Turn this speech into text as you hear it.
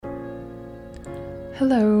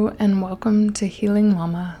Hello and welcome to Healing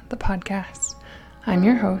Mama, the podcast. I'm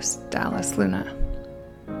your host, Dallas Luna.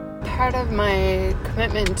 Part of my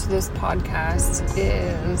commitment to this podcast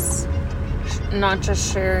is not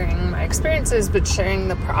just sharing my experiences, but sharing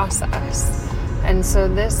the process. And so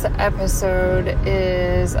this episode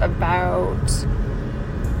is about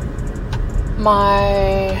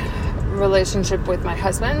my relationship with my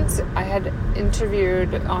husband. I had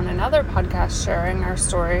interviewed on another podcast sharing our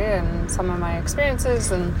story and some of my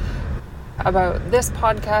experiences and about this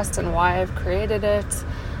podcast and why I've created it.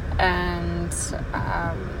 And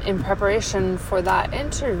in preparation for that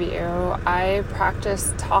interview, I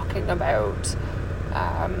practiced talking about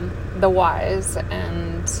the whys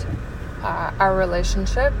and our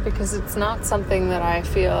relationship, because it's not something that I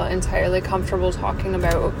feel entirely comfortable talking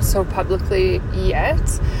about so publicly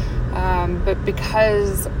yet. But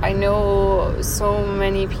because I know so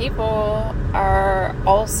many people are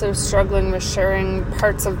also struggling with sharing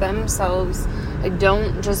parts of themselves, I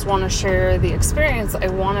don't just want to share the experience. I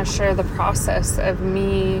want to share the process of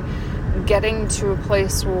me getting to a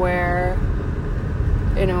place where,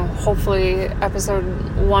 hopefully episode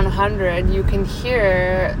 100, you can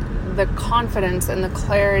hear the confidence and the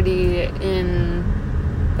clarity in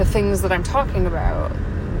the things that I'm talking about.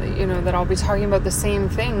 That I'll be talking about the same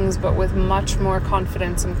things, but with much more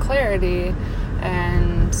confidence and clarity,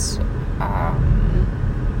 and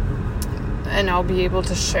I'll be able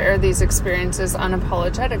to share these experiences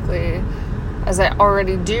unapologetically, as I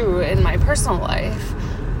already do in my personal life.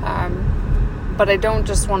 But I don't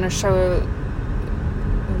just want to show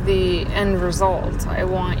the end result. I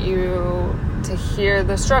want you to hear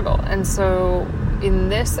the struggle. And so in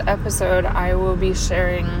this episode, I will be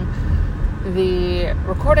sharing the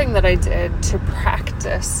recording that I did to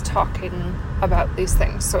practice talking about these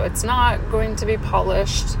things. So it's not going to be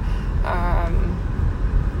polished. I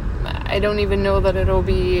don't even know that it'll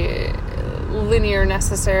be linear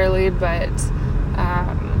necessarily, but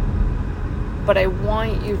I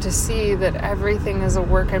want you to see that everything is a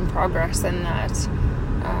work in progress, and that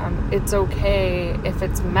it's okay if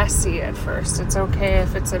it's messy at first. It's okay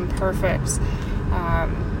if it's imperfect.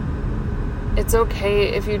 It's okay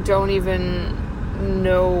if you don't even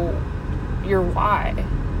know your why.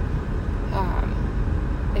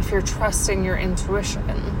 If you're trusting your intuition.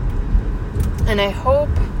 And I hope,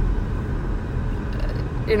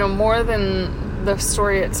 more than the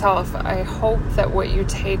story itself, I hope that what you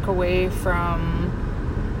take away from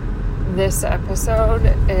this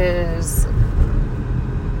episode is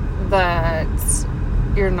that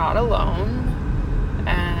you're not alone,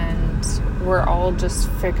 and we're all just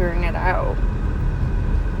figuring it out.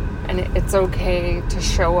 And it's okay to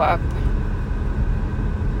show up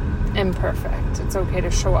imperfect. It's okay to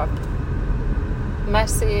show up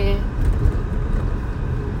messy.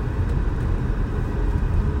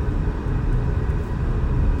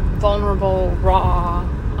 Vulnerable, raw,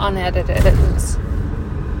 unedited.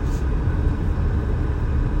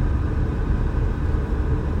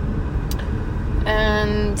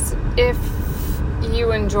 And if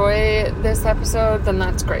you enjoy this episode, then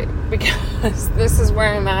that's great, because this is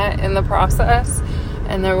where I'm at in the process,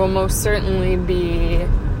 and there will most certainly be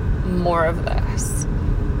more of this.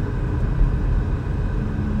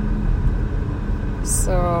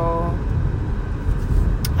 So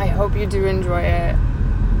I hope you do enjoy it,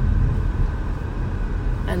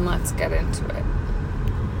 and let's get into it.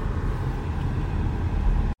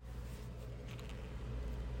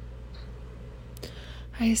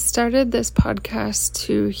 I started this podcast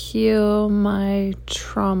to heal my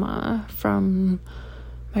trauma from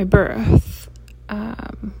my birth.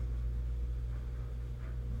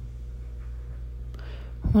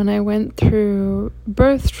 When I went through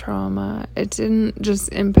birth trauma, it didn't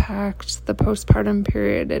just impact the postpartum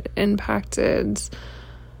period, it impacted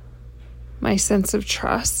my sense of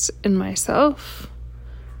trust in myself,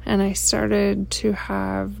 and I started to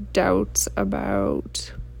have doubts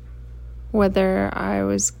about whether I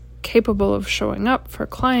was capable of showing up for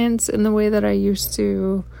clients in the way that I used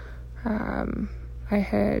to. I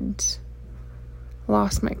had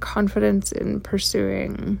lost my confidence in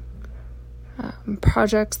pursuing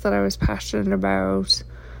projects that I was passionate about.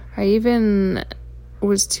 I even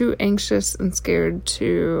was too anxious and scared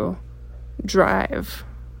to drive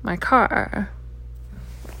my car.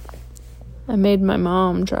 I made my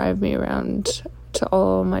mom drive me around to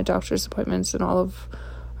all my doctor's appointments and all of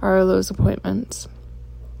Arlo's appointments,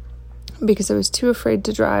 because I was too afraid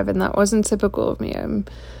to drive, and that wasn't typical of me. I'm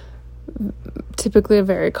typically a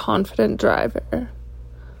very confident driver.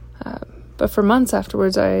 But for months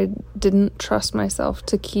afterwards, I didn't trust myself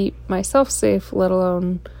to keep myself safe, let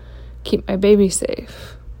alone keep my baby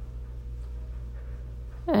safe.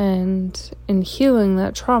 And in healing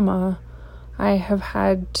that trauma, I have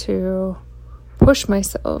had to push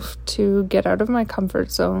myself to get out of my comfort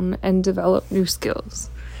zone and develop new skills.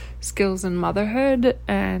 Skills in motherhood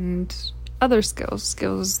and other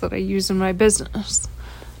skills that I use in my business.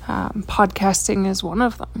 Podcasting is one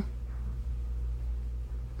of them.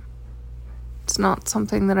 It's not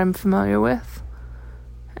something that I'm familiar with.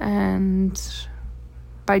 And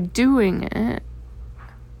by doing it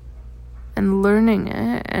and learning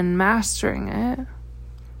it and mastering it,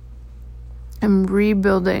 I'm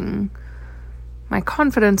rebuilding my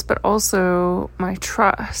confidence, but also my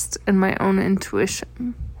trust in my own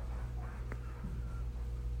intuition.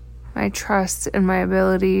 My trust in my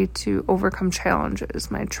ability to overcome challenges.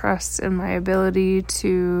 My trust in my ability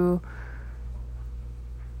to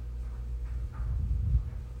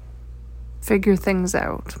figure things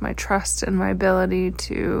out. My trust in my ability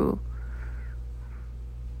to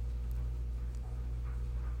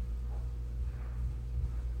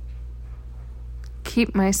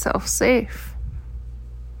keep myself safe.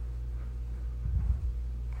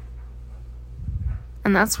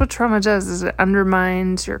 And that's what trauma does, is it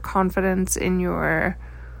undermines your confidence in your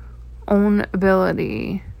own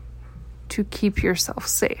ability to keep yourself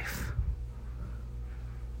safe.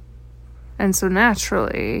 And so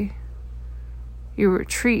naturally, you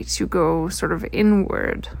retreat, you go sort of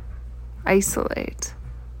inward, isolate,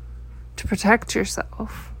 to protect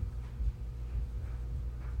yourself.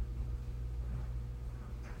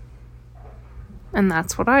 And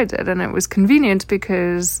that's what I did, and it was convenient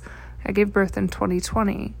because I gave birth in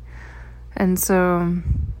 2020. And so,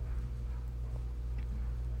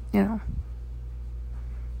 it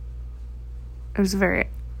was a very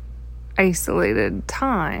isolated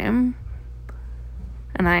time.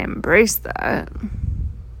 And I embraced that.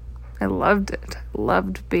 I loved it. I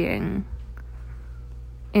loved being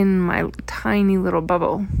in my tiny little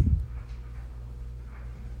bubble.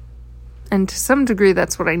 And to some degree,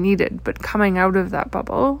 that's what I needed. But coming out of that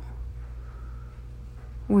bubble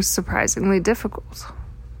was surprisingly difficult.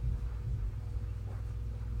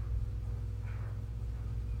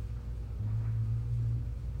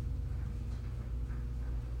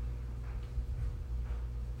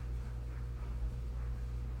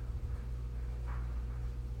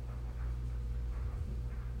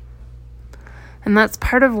 And that's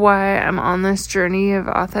part of why I'm on this journey of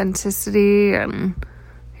authenticity and,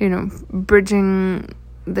 bridging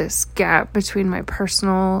this gap between my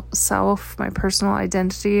personal self, my personal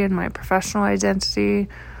identity, and my professional identity,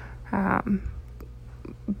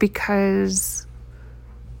 because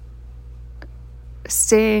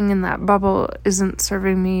staying in that bubble isn't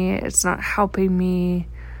serving me, it's not helping me.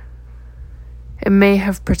 It may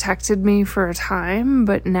have protected me for a time,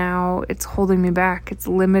 but now it's holding me back, it's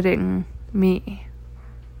limiting me.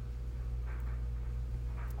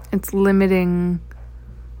 It's limiting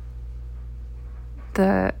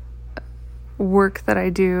the work that I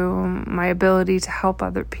do, my ability to help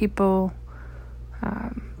other people,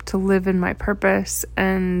 to live in my purpose,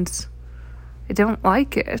 and I don't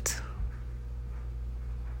like it.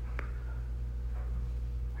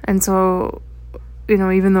 And so,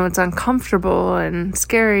 even though it's uncomfortable and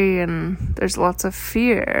scary and there's lots of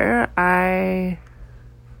fear, I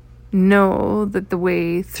know that the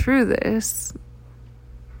way through this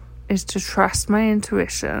is to trust my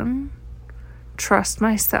intuition, trust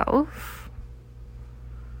myself,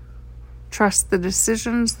 trust the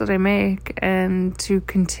decisions that I make, and to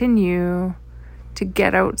continue to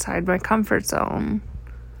get outside my comfort zone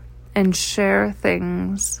and share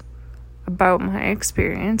things about my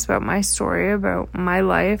experience, about my story, about my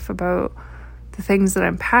life, about the things that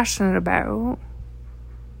I'm passionate about.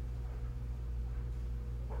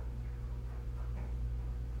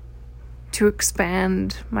 To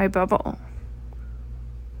expand my bubble.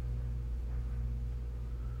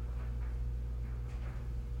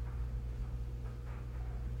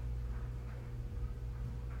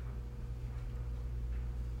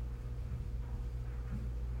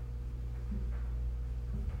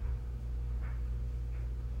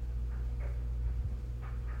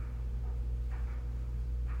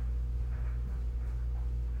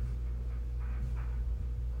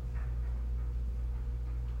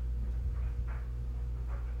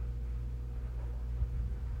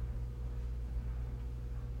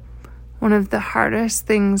 One of the hardest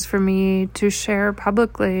things for me to share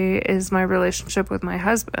publicly is my relationship with my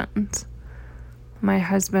husband. My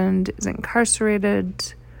husband is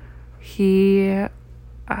incarcerated. He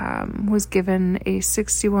was given a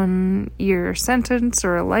 61-year sentence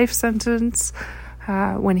or a life sentence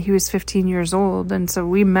when he was 15 years old. And so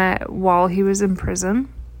we met while he was in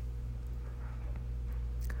prison.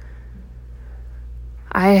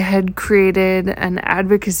 I had created an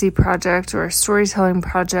advocacy project or a storytelling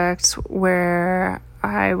project where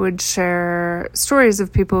I would share stories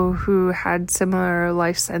of people who had similar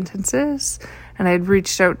life sentences, and I had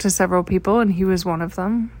reached out to several people, and he was one of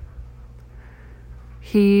them.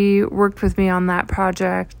 He worked with me on that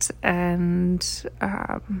project, and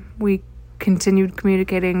we continued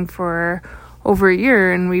communicating for over a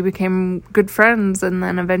year, and we became good friends, and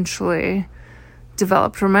then eventually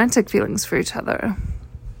developed romantic feelings for each other.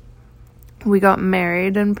 We got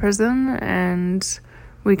married in prison, and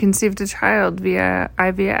we conceived a child via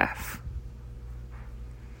IVF.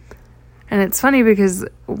 And it's funny because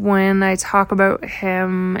when I talk about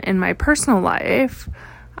him in my personal life,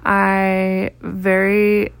 I'm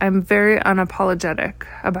very unapologetic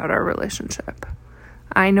about our relationship.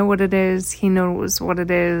 I know what it is. He knows what it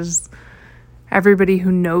is. Everybody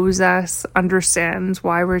who knows us understands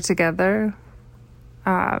why we're together.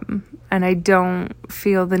 And I don't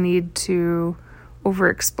feel the need to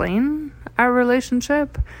over-explain our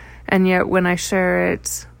relationship. And yet when I share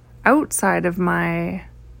it outside of my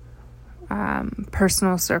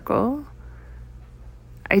personal circle,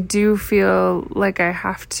 I do feel like I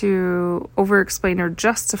have to over-explain or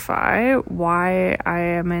justify why I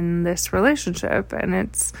am in this relationship. And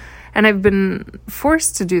I've been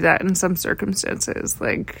forced to do that in some circumstances,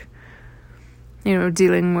 like,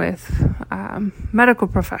 dealing with medical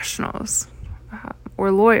professionals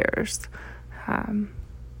or lawyers. I've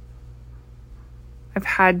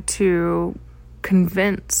had to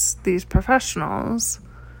convince these professionals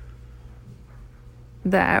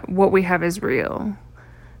that what we have is real.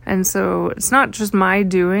 And so it's not just my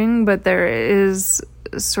doing, but there is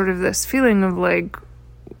sort of this feeling of like,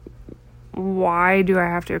 why do I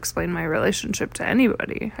have to explain my relationship to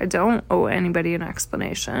anybody? I don't owe anybody an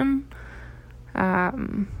explanation.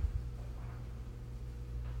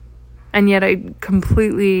 And yet I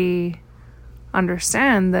completely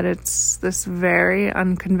understand that it's this very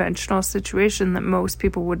unconventional situation that most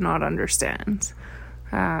people would not understand.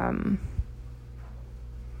 And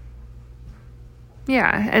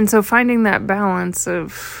so finding that balance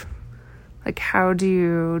of, like, how do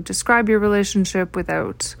you describe your relationship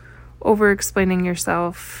without over-explaining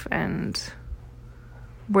yourself, and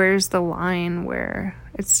where's the line where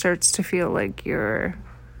it starts to feel like you're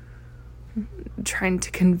trying to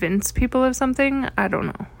convince people of something? I don't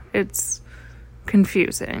know. It's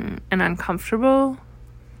confusing and uncomfortable,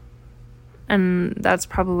 and that's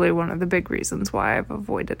probably one of the big reasons why I've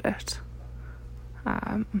avoided it.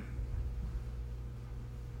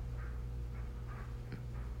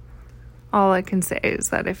 All I can say is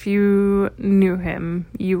that if you knew him,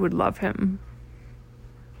 you would love him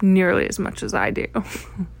nearly as much as I do.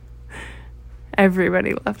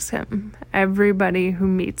 Everybody loves him. Everybody who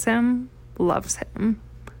meets him loves him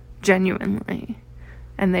genuinely,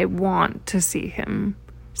 and they want to see him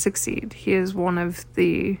succeed. He is one of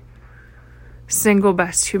the single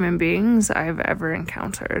best human beings I've ever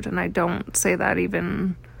encountered, and I don't say that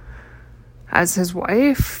even as his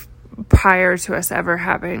wife. Prior to us ever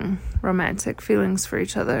having romantic feelings for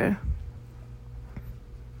each other,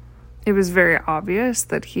 it was very obvious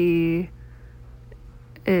that he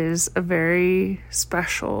is a very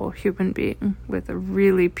special human being with a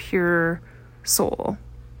really pure soul.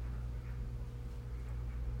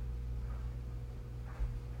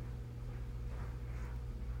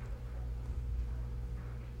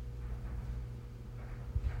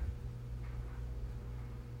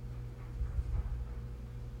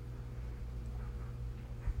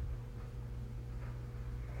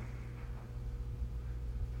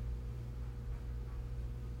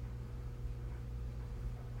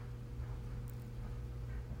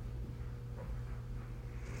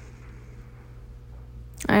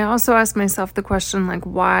 I also ask myself the question, like,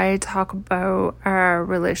 why talk about our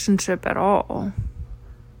relationship at all?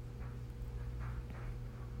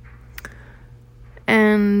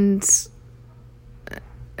 And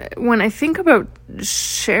when I think about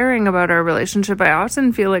sharing about our relationship, I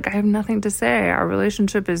often feel like I have nothing to say. Our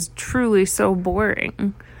relationship is truly so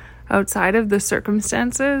boring. Outside of the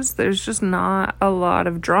circumstances, there's just not a lot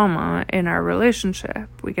of drama in our relationship.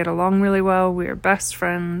 We get along really well. We are best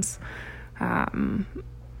friends.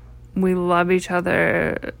 We love each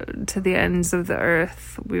other to the ends of the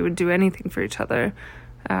earth. We would do anything for each other.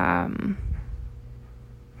 But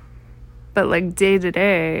like day to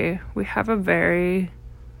day, we have a very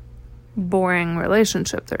boring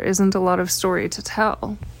relationship. There isn't a lot of story to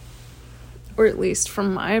tell. Or at least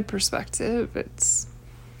from my perspective, it's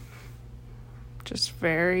just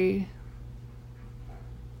very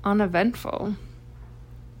uneventful.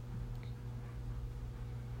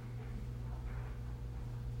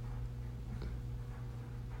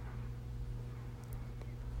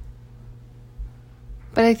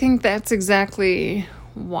 But I think that's exactly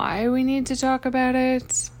why we need to talk about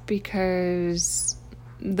it, because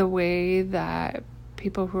the way that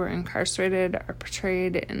people who are incarcerated are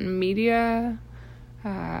portrayed in media,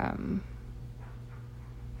 the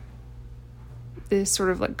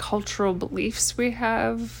sort of like cultural beliefs we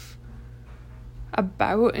have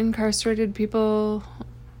about incarcerated people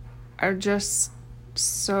are just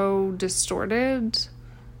so distorted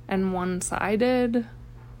and one-sided.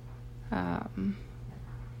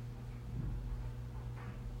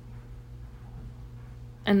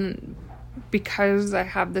 And because I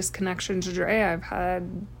have this connection to Dre, I've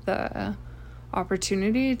had the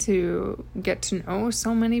opportunity to get to know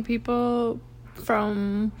so many people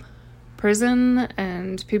from prison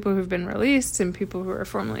and people who've been released and people who are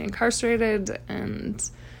formerly incarcerated. And,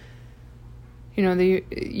 you know, the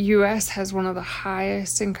U.S. has one of the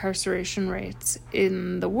highest incarceration rates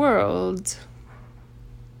in the world,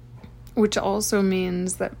 which also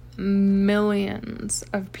means that millions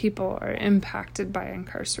of people are impacted by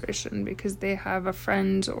incarceration because they have a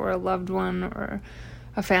friend or a loved one or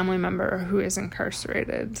a family member who is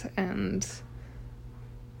incarcerated, and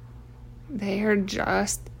they are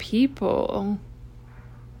just people.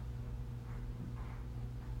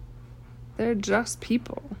 They're just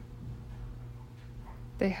people.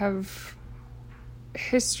 They have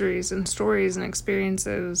histories and stories and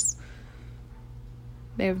experiences.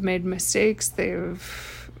 They have made mistakes.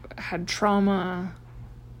 They've had trauma.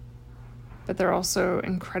 But they're also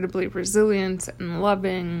incredibly resilient and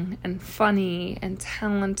loving and funny and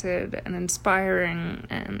talented and inspiring,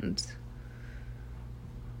 and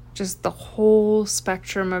just the whole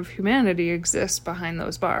spectrum of humanity exists behind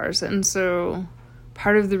those bars. And so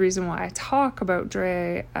part of the reason why I talk about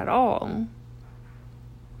Dre at all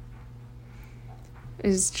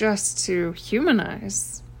is just to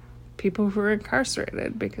humanize people who are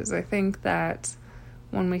incarcerated, because I think that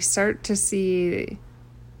when we start to see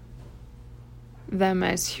them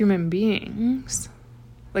as human beings,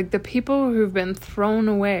 like the people who've been thrown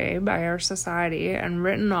away by our society and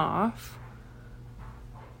written off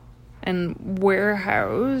and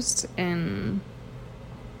warehoused in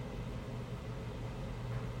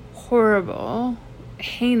horrible,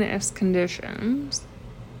 heinous conditions.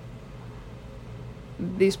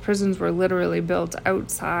 These prisons were literally built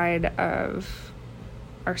outside of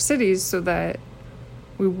our cities so that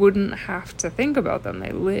we wouldn't have to think about them.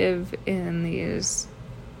 They live in these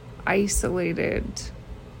isolated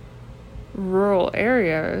rural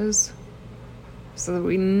areas so that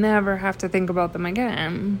we never have to think about them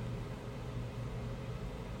again.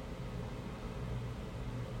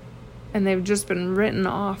 And they've just been written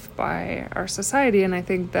off by our society. And I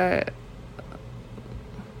think that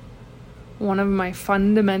one of my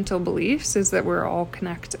fundamental beliefs is that we're all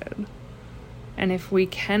connected. And if we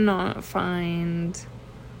cannot find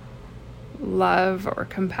love or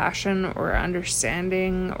compassion or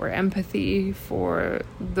understanding or empathy for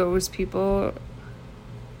those people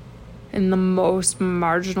in the most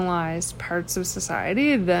marginalized parts of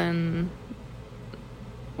society, then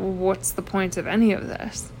what's the point of any of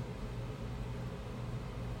this?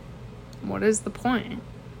 What is the point?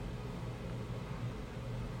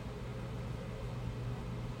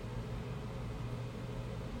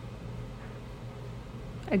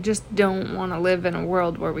 I just don't want to live in a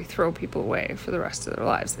world where we throw people away for the rest of their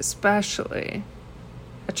lives, especially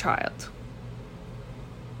a child.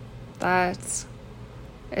 That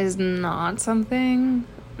is not something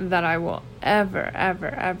that I will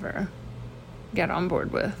ever get on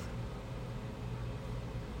board with.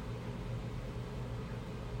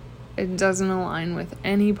 It doesn't align with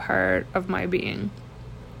any part of my being.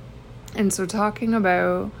 And so talking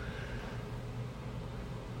about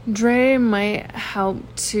Dre might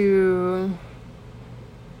help to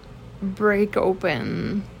break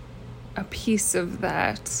open a piece of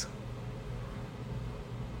that.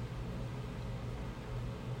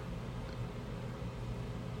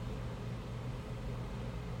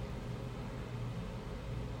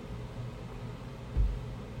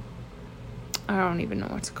 I don't even know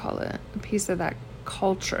what to call it. A piece of that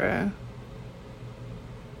cultural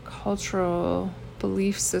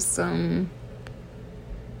belief system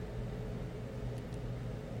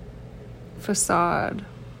facade,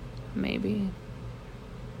 maybe.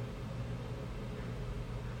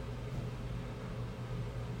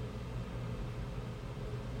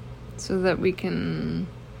 So that we can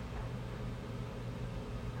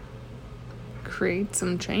create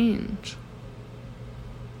some change.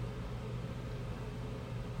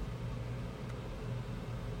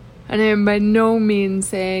 And I'm by no means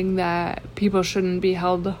saying that people shouldn't be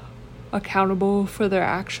held accountable for their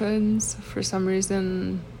actions. For some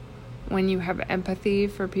reason, when you have empathy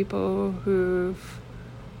for people who've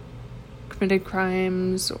committed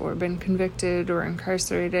crimes or been convicted or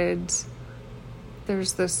incarcerated,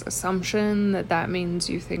 there's this assumption that means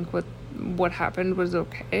you think what happened was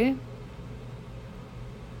okay.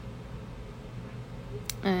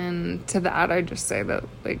 And to that, I just say that,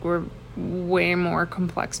 like, we're way more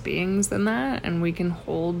complex beings than that, and we can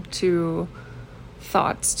hold to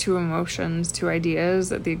thoughts, to emotions, to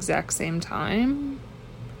ideas at the exact same time.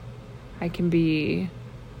 I can be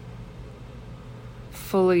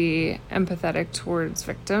fully empathetic towards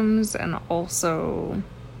victims and also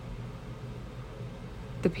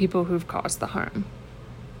the people who've caused the harm.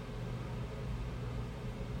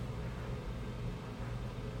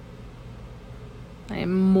 I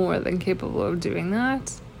am more than capable of doing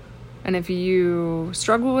that. And if you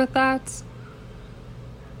struggle with that,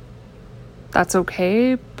 that's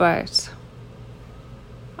okay, but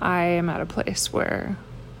I am at a place where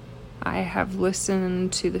I have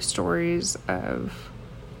listened to the stories of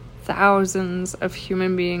thousands of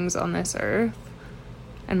human beings on this earth,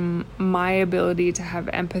 and my ability to have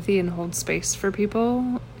empathy and hold space for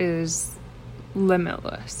people is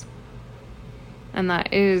limitless. And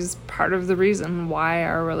that is part of the reason why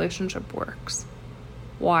our relationship works.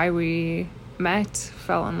 Why we met,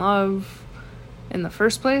 fell in love in the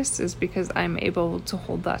first place, is because I'm able to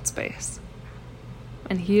hold that space.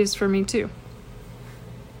 And he is for me too.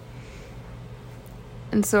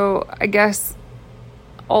 And so I guess,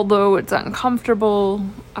 although it's uncomfortable,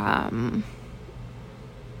 and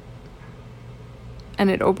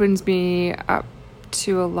it opens me up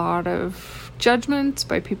to a lot of judgment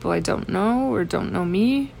by people I don't know or don't know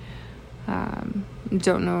me,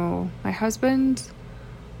 don't know my husband,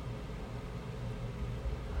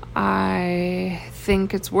 I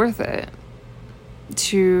think it's worth it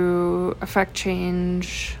to affect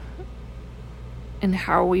change in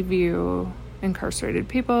how we view incarcerated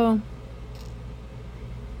people.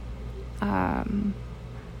 And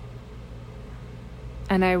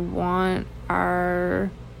I want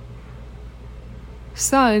our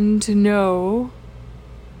son to know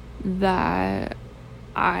that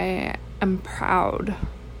I am proud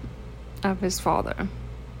of his father.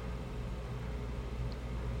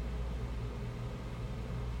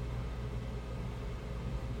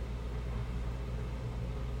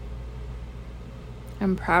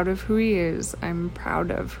 I'm proud of who he is. I'm proud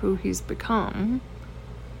of who he's become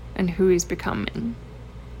and who he's becoming.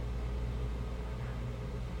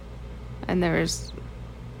 And there is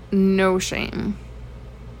no shame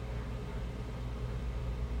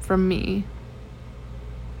from me.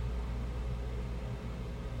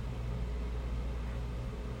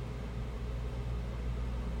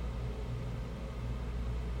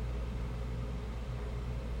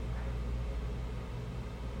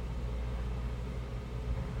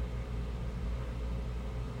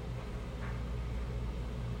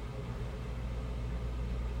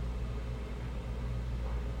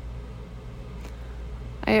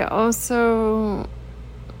 I also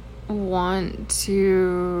want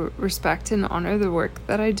to respect and honor the work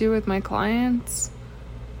that I do with my clients.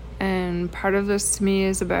 And part of this to me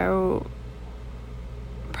is about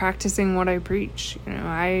practicing what I preach. You know,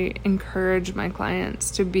 I encourage my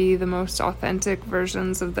clients to be the most authentic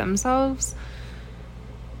versions of themselves.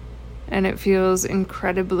 And it feels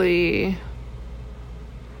incredibly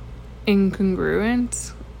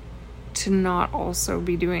incongruent to not also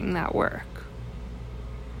be doing that work.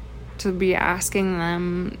 To be asking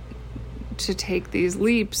them to take these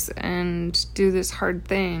leaps and do this hard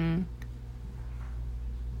thing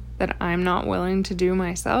that I'm not willing to do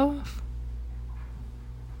myself.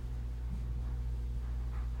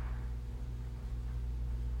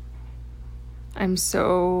 I'm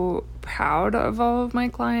so proud of all of my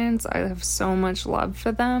clients. I have so much love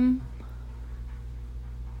for them.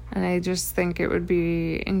 And I just think it would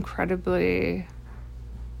be incredibly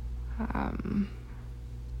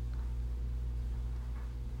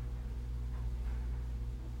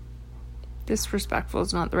disrespectful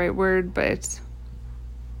is not the right word, but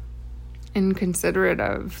inconsiderate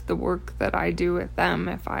of the work that I do with them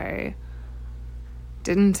if I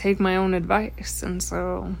didn't take my own advice. And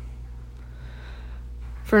so,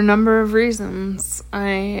 for a number of reasons,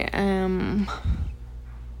 I am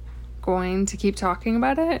going to keep talking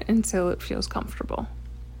about it until it feels comfortable.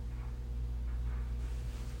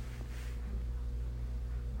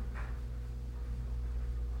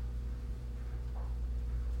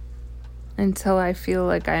 Until I feel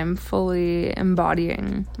like I am fully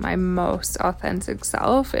embodying my most authentic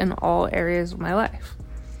self in all areas of my life.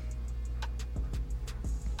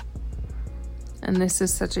 And this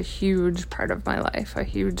is such a huge part of my life, a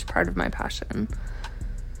huge part of my passion.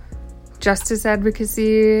 Justice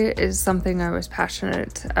advocacy is something I was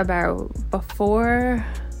passionate about before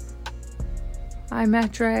I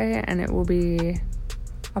met Ray, and it will be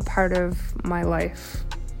a part of my life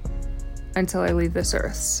until I leave this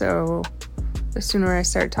earth. So the sooner I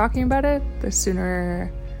start talking about it, the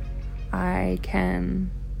sooner I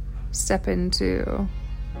can step into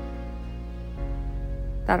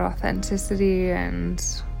that authenticity and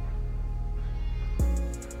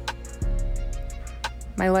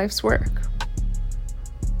my life's work.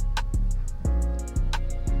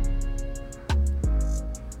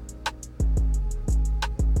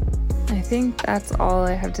 I think that's all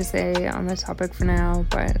I have to say on the topic for now,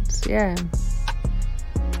 but yeah.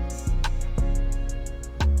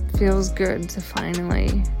 Feels good to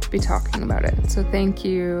finally be talking about it. So thank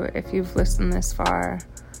you if you've listened this far.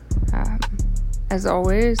 As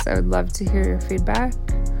always, I would love to hear your feedback.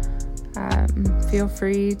 Feel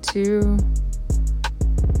free to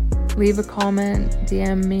leave a comment,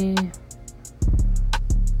 DM me,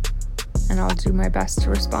 and I'll do my best to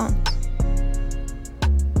respond.